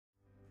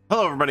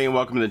Hello everybody and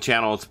welcome to the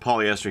channel. It's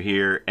Paulie, Esther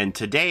here, and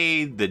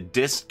today the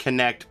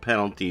disconnect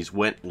penalties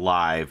went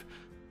live.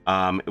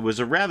 It was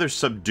a rather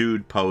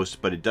subdued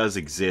post, but it does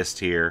exist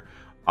here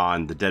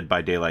on the Dead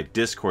by Daylight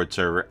Discord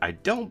server. I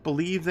don't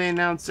believe they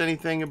announced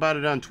anything about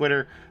it on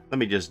Twitter. Let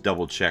me just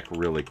double check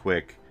really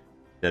quick.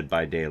 Dead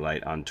by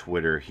Daylight on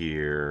Twitter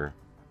here.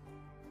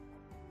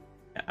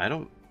 I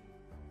don't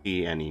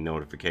see any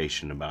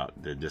notification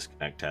about the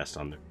disconnect test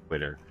on their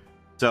Twitter.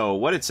 So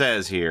what it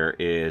says here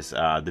is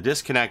the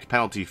disconnect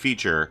penalty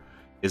feature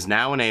is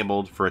now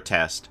enabled for a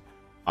test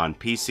on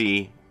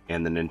PC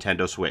and the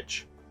Nintendo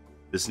Switch.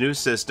 This new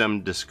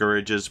system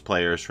discourages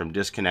players from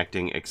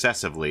disconnecting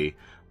excessively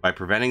by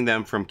preventing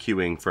them from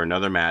queuing for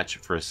another match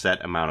for a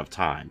set amount of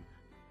time.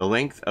 The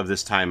length of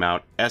this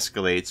timeout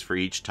escalates for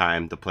each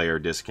time the player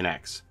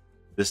disconnects.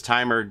 This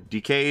timer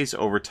decays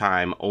over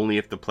time only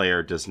if the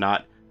player does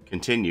not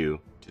continue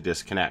to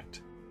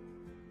disconnect.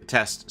 The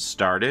test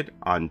started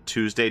on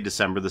Tuesday,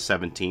 December the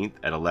 17th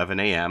at 11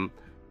 a.m.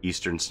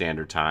 Eastern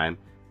Standard Time,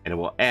 and it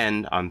will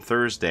end on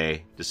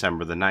Thursday,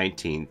 December the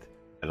 19th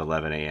at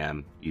 11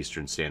 a.m.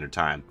 Eastern Standard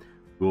Time.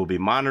 We will be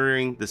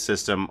monitoring the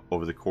system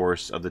over the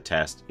course of the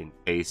test in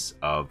case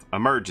of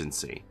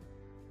emergency.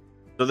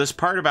 So this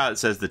part about it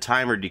says the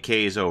timer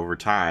decays over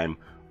time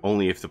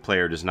only if the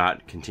player does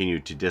not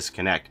continue to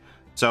disconnect.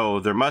 So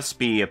there must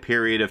be a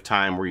period of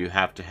time where you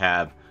have to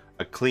have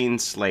a clean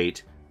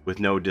slate with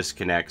no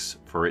disconnects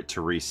for it to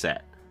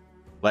reset.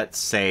 Let's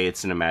say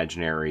it's an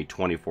imaginary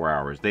 24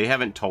 hours. They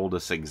haven't told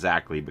us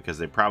exactly because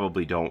they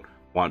probably don't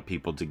want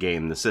people to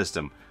game the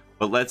system.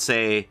 But let's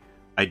say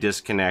I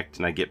disconnect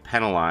and I get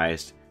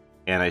penalized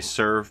and I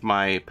serve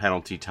my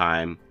penalty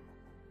time,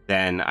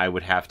 then I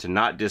would have to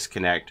not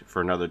disconnect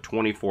for another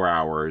 24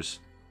 hours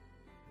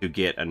to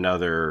get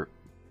another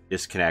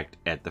disconnect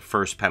at the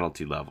first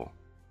penalty level.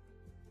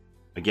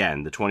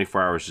 Again, the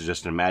 24 hours is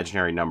just an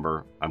imaginary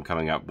number I'm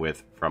coming up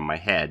with from my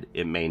head.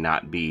 It may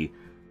not be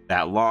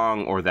that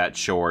long or that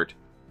short.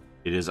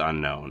 It is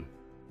unknown.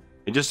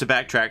 And just to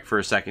backtrack for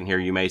a second here,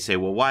 you may say,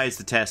 well, why is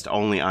the test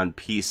only on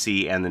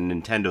PC and the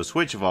Nintendo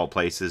Switch of all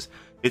places?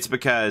 It's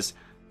because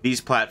these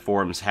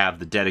platforms have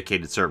the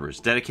dedicated servers.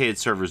 Dedicated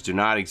servers do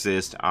not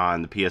exist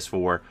on the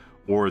PS4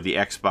 or the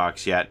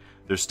Xbox yet.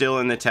 They're still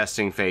in the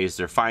testing phase.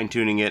 They're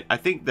fine-tuning it. I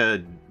think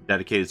the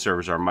dedicated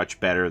servers are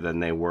much better than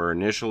they were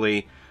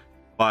initially,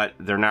 but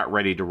they're not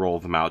ready to roll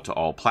them out to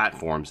all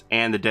platforms,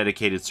 and the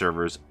dedicated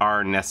servers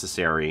are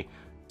necessary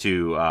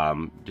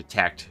to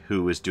detect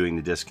who is doing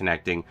the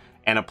disconnecting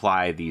and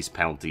apply these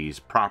penalties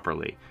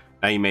properly.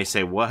 Now you may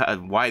say,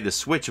 why the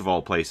Switch of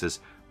all places?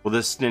 Well,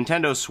 this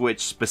Nintendo Switch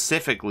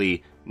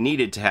specifically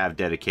needed to have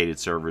dedicated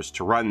servers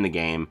to run the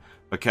game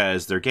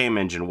because their game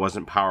engine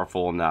wasn't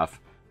powerful enough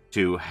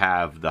to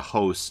have the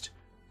host,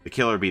 the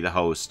killer be the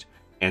host,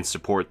 and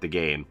support the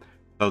game.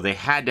 So they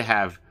had to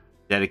have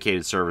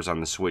dedicated servers on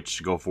the Switch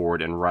to go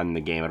forward and run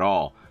the game at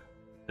all.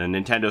 The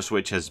Nintendo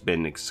Switch has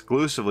been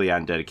exclusively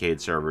on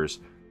dedicated servers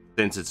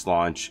since its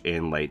launch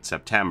in late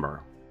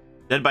September.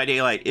 Dead by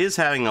Daylight is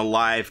having a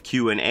live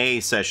Q&A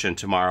session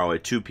tomorrow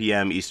at 2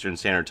 p.m. Eastern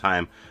Standard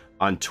Time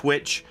on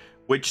Twitch,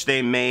 which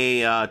they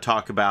may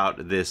talk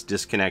about this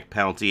disconnect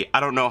penalty.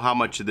 I don't know how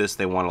much of this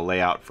they want to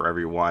lay out for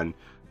everyone,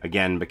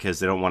 again, because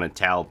they don't want to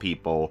tell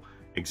people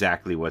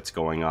exactly what's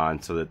going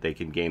on so that they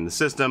can game the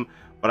system.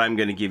 But I'm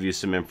going to give you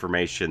some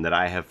information that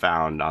I have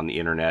found on the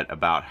internet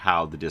about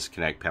how the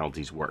disconnect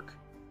penalties work.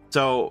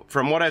 So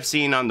from what I've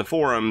seen on the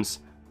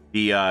forums,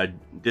 the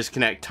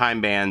disconnect time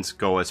bans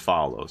go as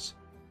follows.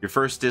 Your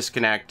first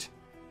disconnect,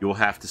 you will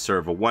have to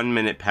serve a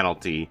 1-minute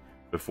penalty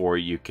before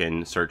you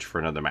can search for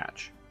another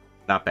match.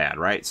 Not bad,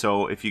 right?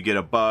 So if you get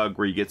a bug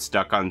where you get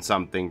stuck on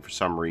something for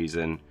some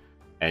reason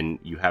and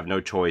you have no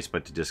choice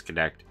but to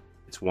disconnect,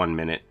 it's 1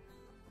 minute,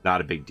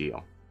 not a big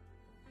deal.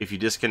 If you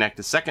disconnect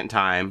a second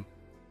time,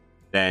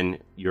 then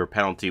your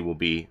penalty will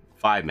be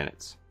 5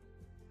 minutes.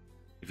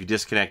 If you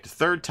disconnect a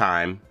third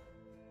time,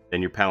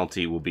 then your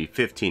penalty will be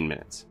 15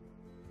 minutes.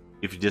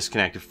 If you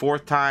disconnect a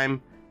fourth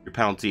time, your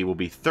penalty will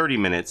be 30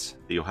 minutes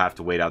that you'll have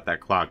to wait out that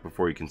clock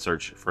before you can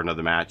search for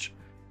another match.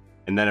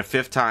 And then a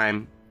fifth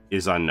time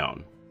is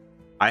unknown.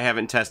 I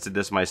haven't tested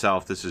this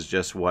myself. This is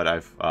just what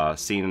I've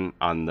seen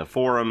on the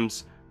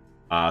forums.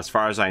 As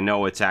far as I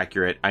know, it's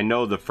accurate. I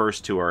know the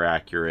first two are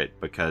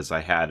accurate because I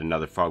had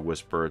another Fog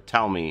Whisperer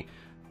tell me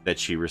that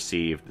she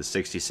received the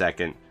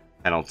 60-second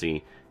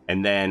penalty,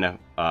 and then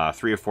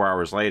 3 or 4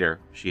 hours later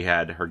she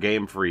had her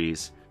game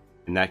freeze,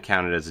 and that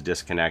counted as a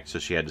disconnect, so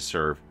she had to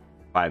serve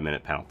a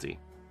 5-minute penalty.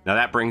 Now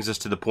that brings us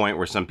to the point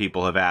where some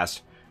people have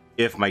asked,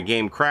 if my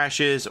game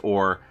crashes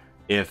or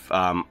if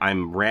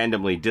I'm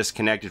randomly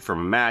disconnected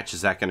from a match,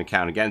 is that going to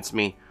count against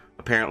me?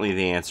 Apparently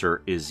the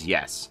answer is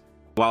yes.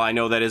 While I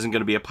know that isn't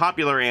going to be a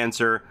popular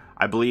answer,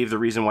 I believe the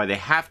reason why they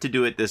have to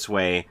do it this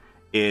way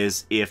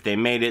is if they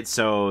made it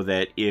so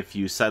that if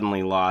you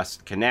suddenly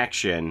lost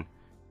connection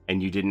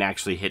and you didn't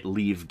actually hit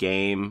leave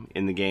game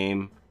in the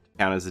game to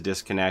count as a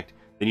disconnect,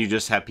 then you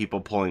just have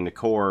people pulling the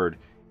cord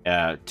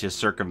to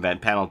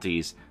circumvent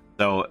penalties.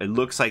 So it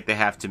looks like they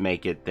have to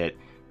make it that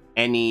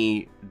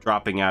any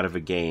dropping out of a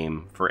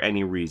game for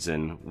any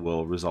reason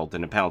will result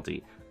in a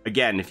penalty.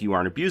 Again, if you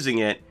aren't abusing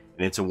it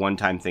and it's a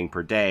one-time thing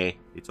per day,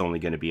 it's only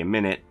going to be a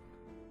minute,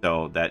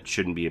 so that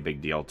shouldn't be a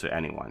big deal to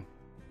anyone.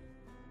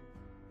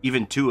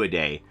 Even 2 a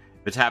day.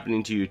 If it's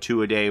happening to you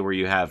 2 a day where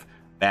you have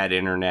bad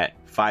internet,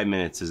 5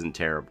 minutes isn't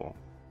terrible.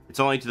 It's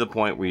only to the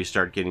point where you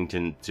start getting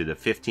to the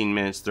 15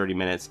 minutes, 30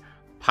 minutes,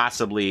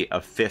 possibly a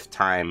 5th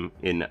time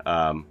in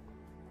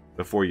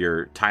before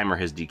your timer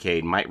has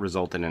decayed might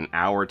result in an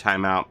hour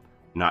timeout.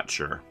 Not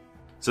sure.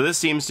 So this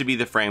seems to be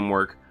the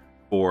framework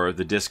for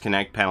the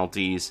disconnect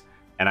penalties.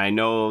 And I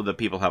know that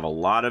people have a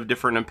lot of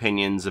different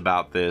opinions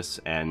about this,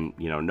 and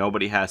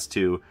nobody has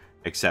to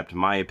accept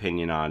my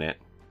opinion on it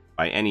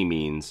by any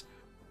means.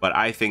 But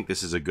I think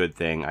this is a good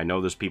thing. I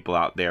know there's people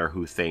out there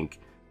who think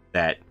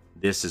that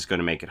this is going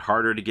to make it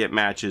harder to get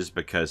matches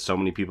because so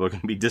many people are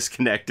going to be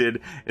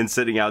disconnected and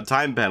sitting out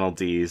time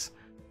penalties.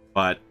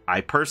 But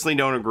I personally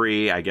don't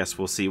agree. I guess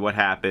we'll see what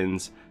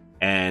happens.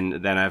 And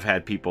then I've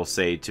had people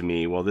say to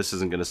me, well, this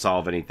isn't going to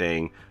solve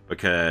anything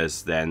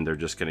because then they're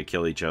just going to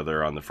kill each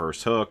other on the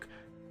first hook.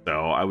 So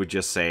I would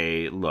just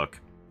say, look,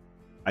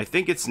 I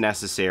think it's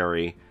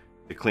necessary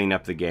to clean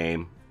up the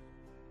game.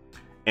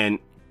 And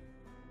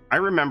I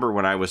remember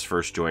when I was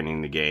first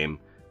joining the game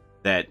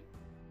that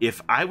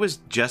if I was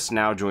just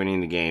now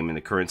joining the game in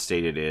the current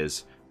state it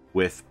is,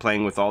 with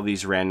playing with all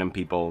these random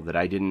people that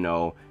I didn't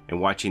know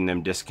and watching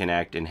them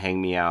disconnect and hang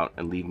me out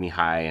and leave me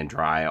high and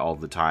dry all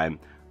the time,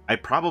 I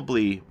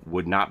probably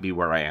would not be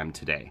where I am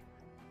today.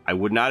 I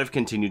would not have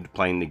continued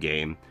playing the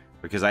game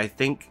because I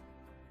think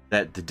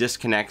that the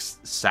disconnects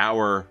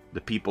sour the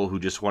people who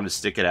just want to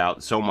stick it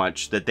out so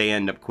much that they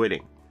end up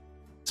quitting.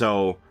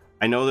 So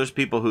I know there's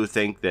people who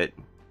think that,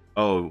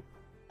 oh,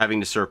 having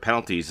to serve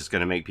penalties is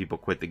going to make people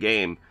quit the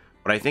game.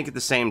 But I think at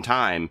the same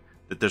time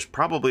that there's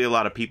probably a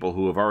lot of people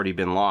who have already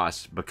been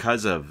lost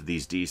because of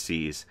these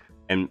DCs.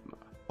 And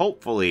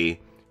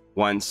hopefully,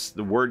 once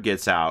the word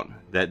gets out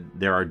that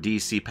there are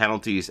DC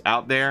penalties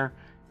out there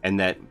and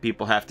that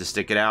people have to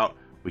stick it out,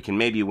 we can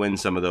maybe win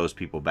some of those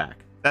people back.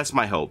 That's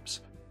my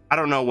hopes. I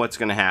don't know what's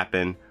going to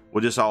happen.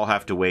 We'll just all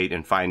have to wait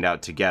and find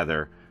out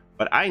together.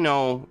 But I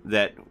know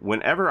that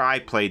whenever I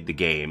played the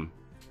game,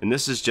 and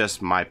this is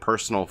just my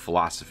personal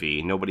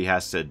philosophy, nobody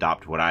has to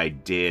adopt what I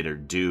did or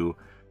do,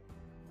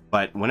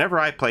 but whenever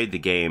I played the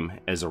game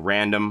as a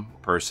random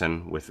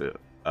person with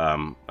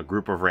a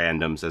group of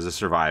randoms as a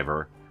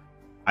survivor,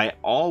 I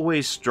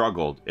always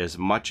struggled as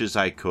much as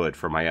I could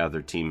for my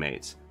other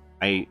teammates.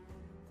 I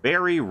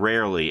very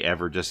rarely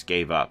ever just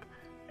gave up.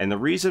 And the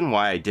reason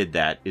why I did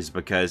that is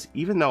because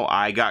even though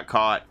I got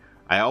caught,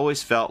 I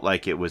always felt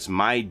like it was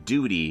my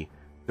duty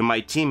to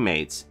my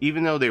teammates,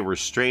 even though they were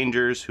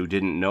strangers who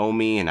didn't know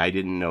me and I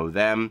didn't know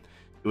them.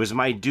 It was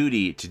my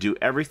duty to do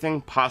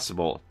everything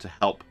possible to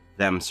help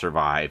them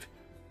survive,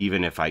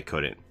 even if I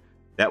couldn't.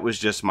 That was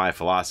just my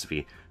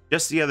philosophy.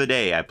 Just the other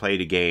day, I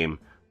played a game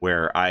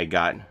where I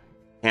got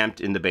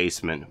camped in the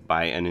basement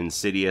by an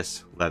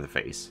insidious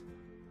Leatherface,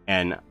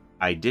 and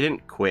I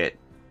didn't quit.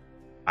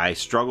 I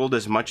struggled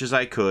as much as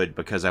I could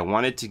because I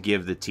wanted to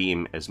give the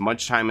team as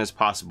much time as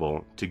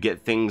possible to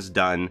get things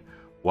done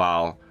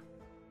while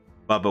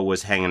Bubba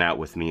was hanging out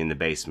with me in the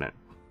basement.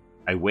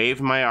 I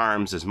waved my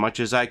arms as much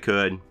as I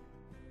could.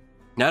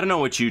 Now, I don't know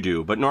what you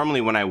do, but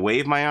normally when I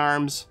wave my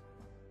arms,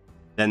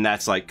 then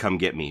that's like, come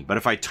get me. But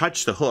if I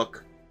touch the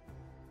hook,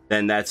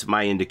 then that's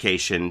my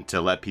indication to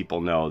let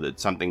people know that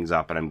something's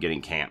up and I'm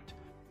getting camped.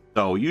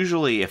 So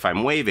usually if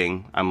I'm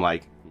waving, I'm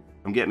like,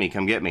 come get me,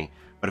 come get me.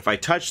 But if I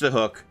touch the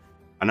hook,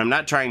 and I'm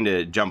not trying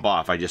to jump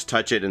off, I just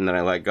touch it and then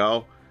I let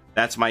go,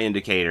 that's my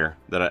indicator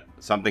that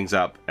something's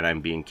up and I'm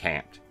being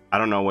camped. I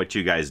don't know what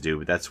you guys do,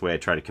 but that's the way I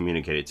try to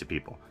communicate it to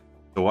people.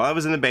 So while I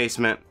was in the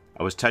basement,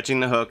 I was touching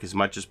the hook as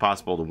much as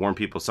possible to warn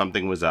people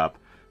something was up,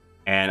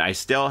 and I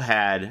still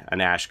had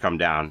an Ash come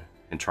down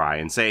and try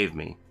and save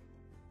me.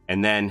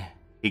 And then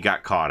he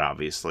got caught,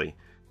 obviously.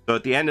 So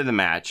at the end of the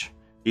match,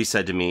 he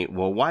said to me,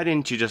 well, why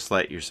didn't you just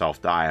let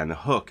yourself die on the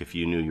hook if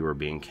you knew you were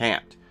being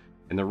camped?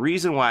 And the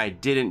reason why I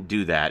didn't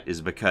do that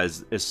is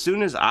because as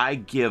soon as I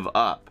give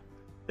up,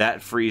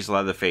 that frees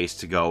Leatherface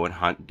to go and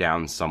hunt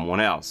down someone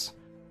else.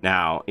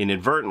 Now,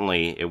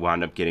 inadvertently, it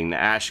wound up getting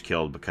the Ash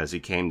killed because he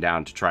came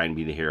down to try and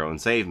be the hero and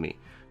save me.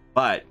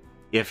 But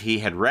if he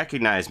had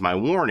recognized my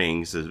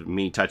warnings of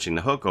me touching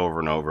the hook over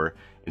and over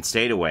and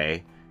stayed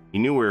away, he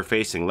knew we were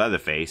facing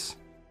Leatherface,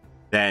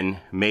 then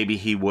maybe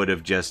he would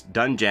have just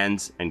done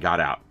gens and got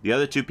out. The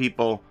other two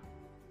people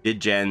did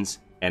gens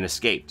and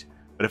escaped.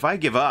 But if I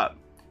give up,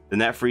 then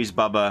that frees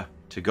Bubba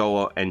to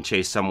go and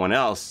chase someone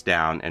else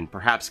down and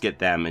perhaps get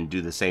them and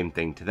do the same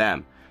thing to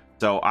them.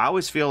 So I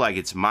always feel like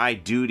it's my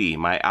duty,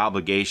 my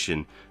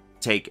obligation, to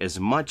take as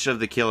much of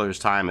the killer's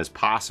time as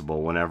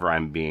possible whenever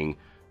I'm being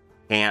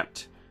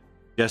camped,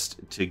 just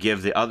to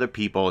give the other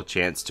people a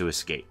chance to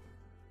escape.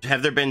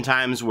 Have there been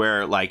times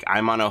where, like,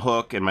 I'm on a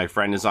hook and my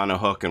friend is on a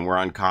hook and we're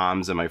on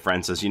comms and my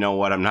friend says, you know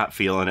what, I'm not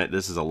feeling it,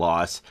 this is a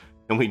loss,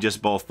 and we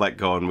just both let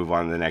go and move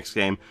on to the next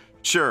game?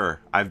 Sure,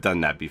 I've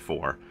done that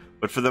before.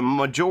 But for the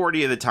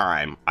majority of the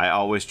time, I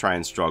always try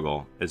and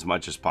struggle as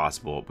much as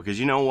possible, because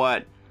you know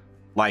what?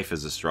 Life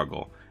is a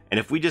struggle. And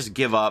if we just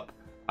give up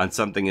on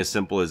something as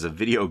simple as a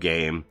video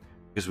game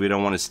because we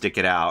don't want to stick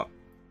it out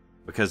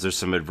because there's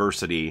some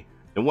adversity,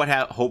 then what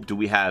hope do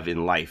we have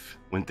in life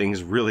when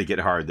things really get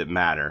hard that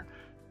matter?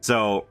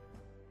 So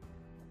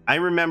I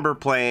remember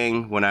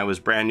playing when I was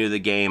brand new to the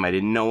game. I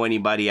didn't know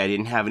anybody. I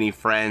didn't have any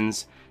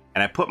friends.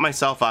 And I put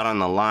myself out on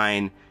the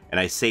line, and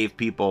I saved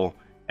people,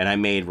 and I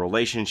made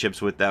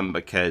relationships with them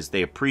because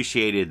they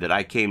appreciated that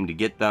I came to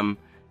get them.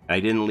 And I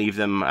didn't leave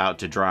them out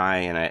to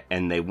dry,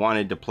 and they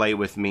wanted to play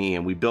with me,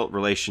 and we built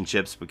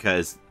relationships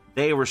because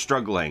they were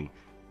struggling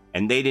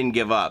and they didn't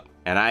give up,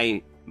 and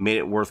I made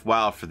it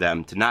worthwhile for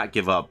them to not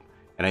give up,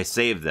 and I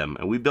saved them,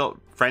 and we built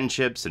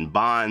friendships and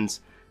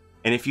bonds.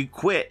 And if you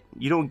quit,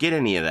 you don't get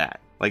any of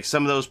that. Like,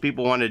 some of those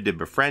people wanted to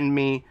befriend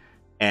me,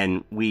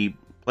 and we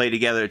play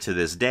together to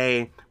this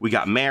day. We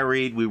got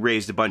married, we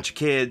raised a bunch of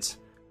kids.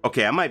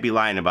 Okay, I might be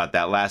lying about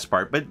that last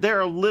part, but there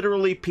are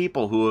literally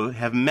people who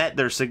have met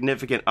their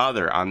significant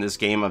other on this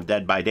game of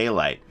Dead by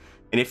Daylight.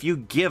 And if you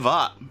give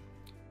up,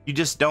 you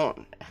just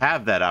don't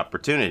have that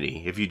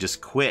opportunity if you just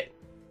quit.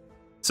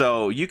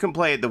 So you can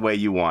play it the way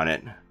you want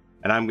it,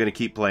 and I'm going to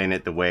keep playing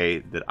it the way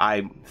that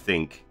I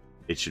think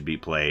it should be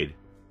played.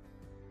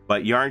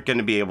 But you aren't going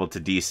to be able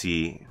to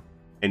DC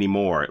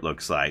anymore, it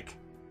looks like,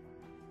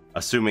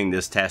 assuming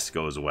this test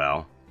goes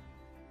well,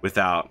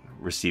 without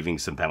receiving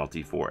some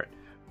penalty for it.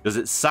 Does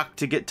it suck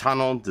to get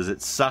tunneled? Does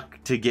it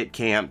suck to get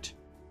camped?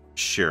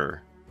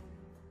 Sure.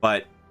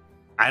 But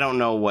I don't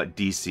know what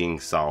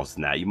DCing solves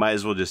in that. You might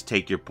as well just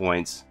take your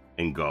points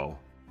and go.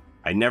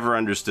 I never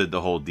understood the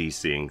whole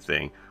DCing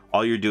thing.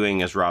 All you're doing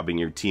is robbing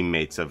your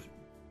teammates of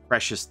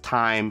precious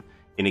time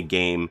in a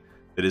game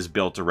that is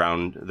built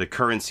around the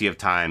currency of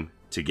time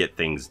to get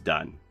things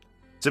done.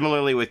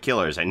 Similarly with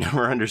killers, I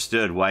never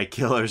understood why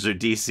killers are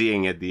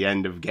DCing at the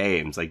end of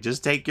games. Like,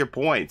 just take your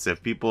points. If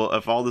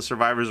all the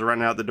survivors are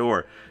running out the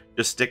door,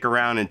 just stick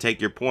around and take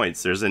your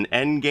points. There's an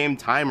end game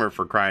timer,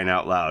 for crying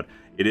out loud.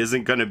 It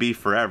isn't going to be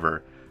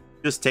forever.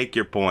 Just take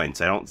your points.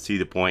 I don't see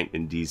the point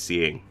in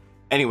DCing.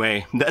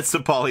 Anyway, that's the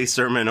Paulie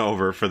sermon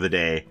over for the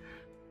day.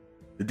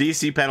 The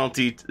DC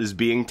penalty is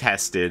being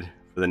tested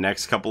for the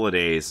next couple of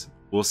days.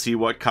 We'll see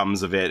what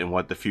comes of it and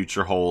what the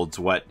future holds,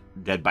 what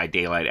Dead by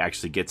Daylight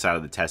actually gets out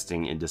of the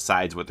testing and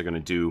decides what they're going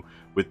to do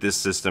with this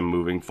system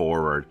moving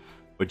forward.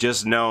 But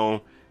just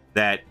know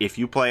that if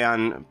you play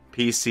on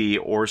PC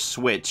or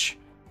Switch,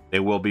 they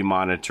will be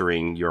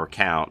monitoring your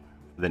account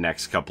for the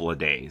next couple of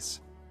days.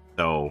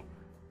 So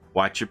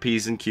watch your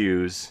P's and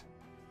Q's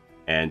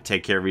and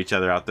take care of each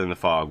other out there in the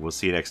fog. We'll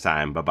see you next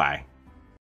time. Bye-bye.